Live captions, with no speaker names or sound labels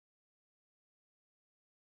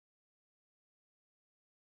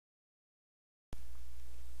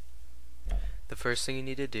The first thing you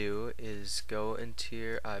need to do is go into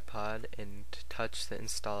your iPod and touch the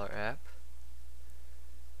installer app,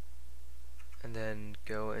 and then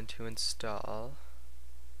go into install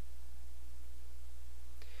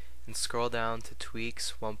and scroll down to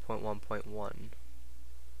tweaks 1.1.1.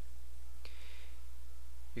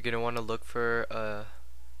 You're going to want to look for a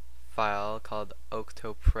file called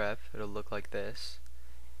Oktoprep. It'll look like this.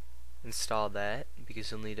 Install that because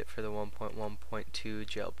you'll need it for the 1.1.2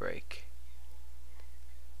 jailbreak.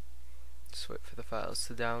 Just wait for the files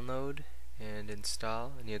to download and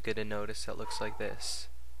install, and you'll get a notice that looks like this.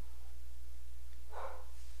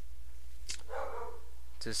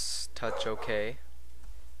 Just touch OK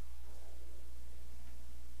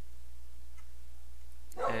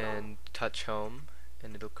and touch home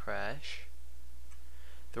and it'll crash.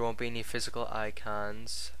 There won't be any physical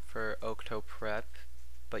icons for Oktoprep,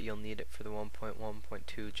 but you'll need it for the 1.1.2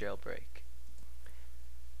 jailbreak.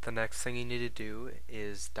 The next thing you need to do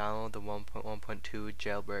is download the 1.1.2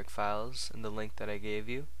 jailbreak files in the link that I gave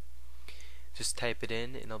you. Just type it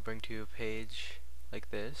in and it'll bring to you a page like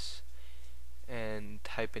this, and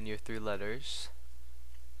type in your 3 letters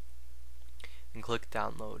and click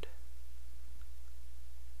download.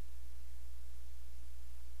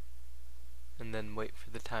 And then wait for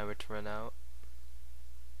the timer to run out.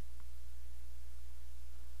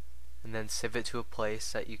 And then save it to a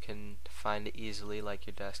place that you can find it easily, like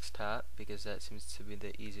your desktop, because that seems to be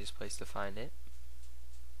the easiest place to find it.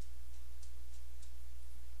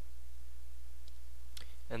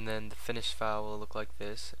 And then the finished file will look like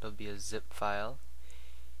this. It'll be a zip file.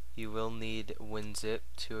 You will need WinZip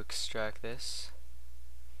to extract this.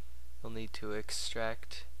 You'll need to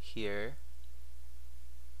extract here,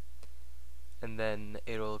 and then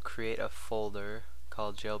it'll create a folder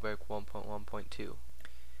called Jailbreak 1.1.2.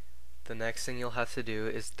 The next thing you'll have to do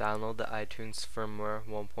is download the iTunes Firmware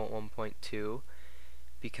 1.1.2,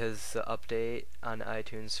 because the update on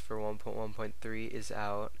iTunes for 1.1.3 is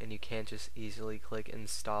out and you can't just easily click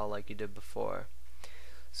install like you did before.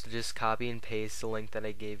 So just copy and paste the link that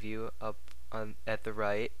I gave you up at the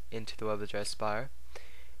right into the web address bar,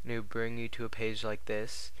 and it'll bring you to a page like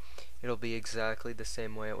this. It'll be exactly the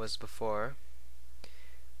same way it was before.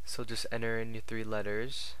 So just enter in your 3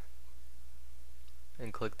 letters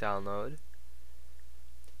and click download,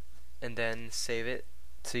 and then save it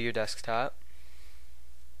to your desktop,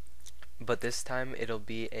 but this time it'll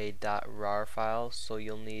be a .rar file, so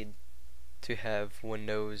you'll need to have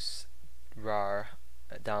Windows RAR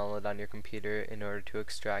download on your computer in order to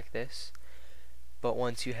extract this. But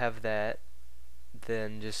once you have that,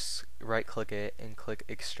 then just right click it and click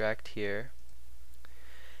extract here,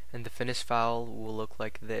 and the finished file will look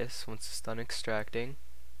like this once it's done extracting.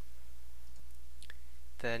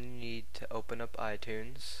 Then you need to open up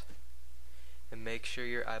iTunes and make sure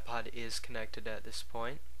your iPod is connected at this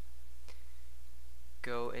point.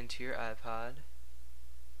 Go into your iPod,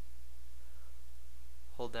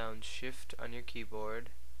 hold down Shift on your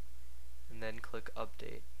keyboard, and then click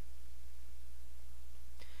Update.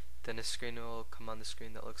 Then a screen will come on the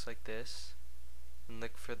screen that looks like this, and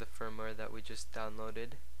look for the firmware that we just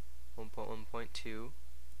downloaded, 1.1.2.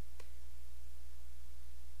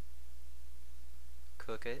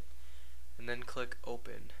 Click it, and then click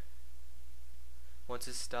Open. Once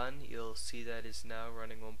it's done, you'll see that it's now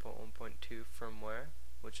running 1.1.2 firmware,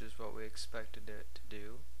 which is what we expected it to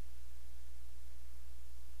do.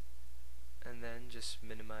 And then just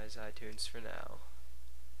minimize iTunes for now,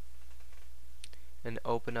 and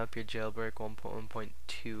open up your Jailbreak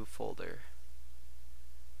 1.1.2 folder.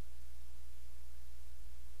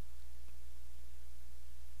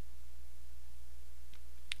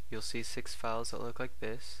 You'll see 6 files that look like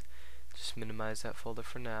this. Just minimize that folder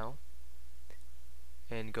for now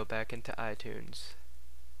and go back into iTunes,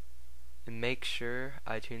 and make sure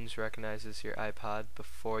iTunes recognizes your iPod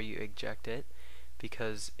before you eject it,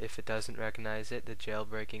 because if it doesn't recognize it, the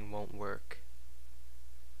jailbreaking won't work.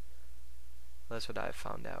 That's what I've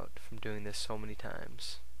found out from doing this so many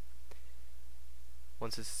times.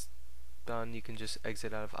 Once it's done, you can just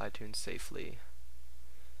exit out of iTunes safely.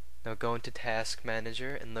 Now go into Task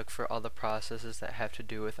Manager and look for all the processes that have to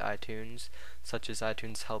do with iTunes, such as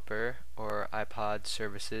iTuneshelper or iPod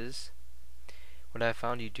services. What I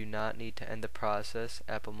found, you do not need to end the process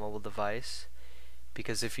Applemobiledivice,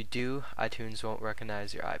 because if you do, iTunes won't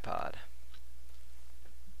recognize your iPod.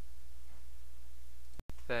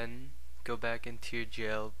 Then go back into your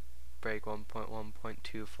Jailbreak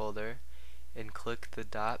 1.1.2 folder and click the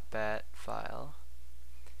 .bat file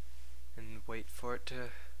and wait for it to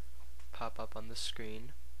pop up on the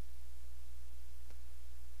screen.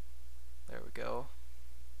 There we go.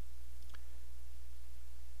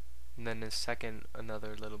 And then in a second,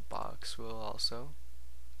 another little box will also.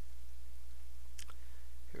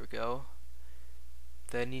 Here we go.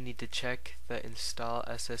 Then you need to check the install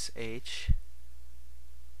SSH.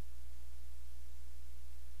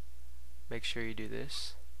 Make sure you do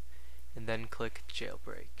this. And then click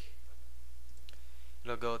jailbreak.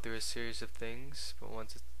 It'll go through a series of things, but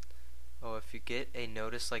once it's if you get a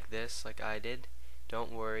notice like this, like I did,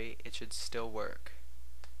 don't worry, it should still work.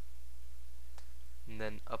 And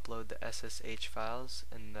then upload the SSH files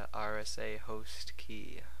and the RSA host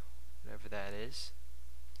key, whatever that is.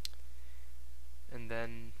 And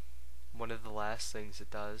then one of the last things it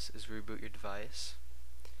does is reboot your device.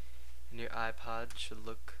 And your iPod should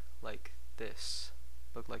look like this.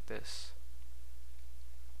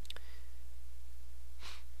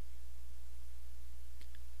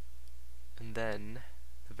 And then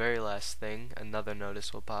the very last thing, another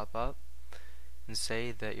notice will pop up and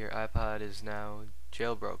say that your iPod is now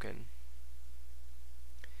jailbroken.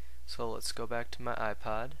 So let's go back to my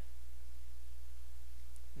iPod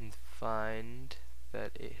and find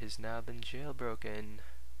that it has now been jailbroken,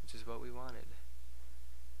 which is what we wanted.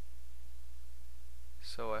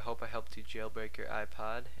 So I hope I helped you jailbreak your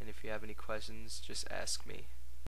iPod, and if you have any questions, just ask me.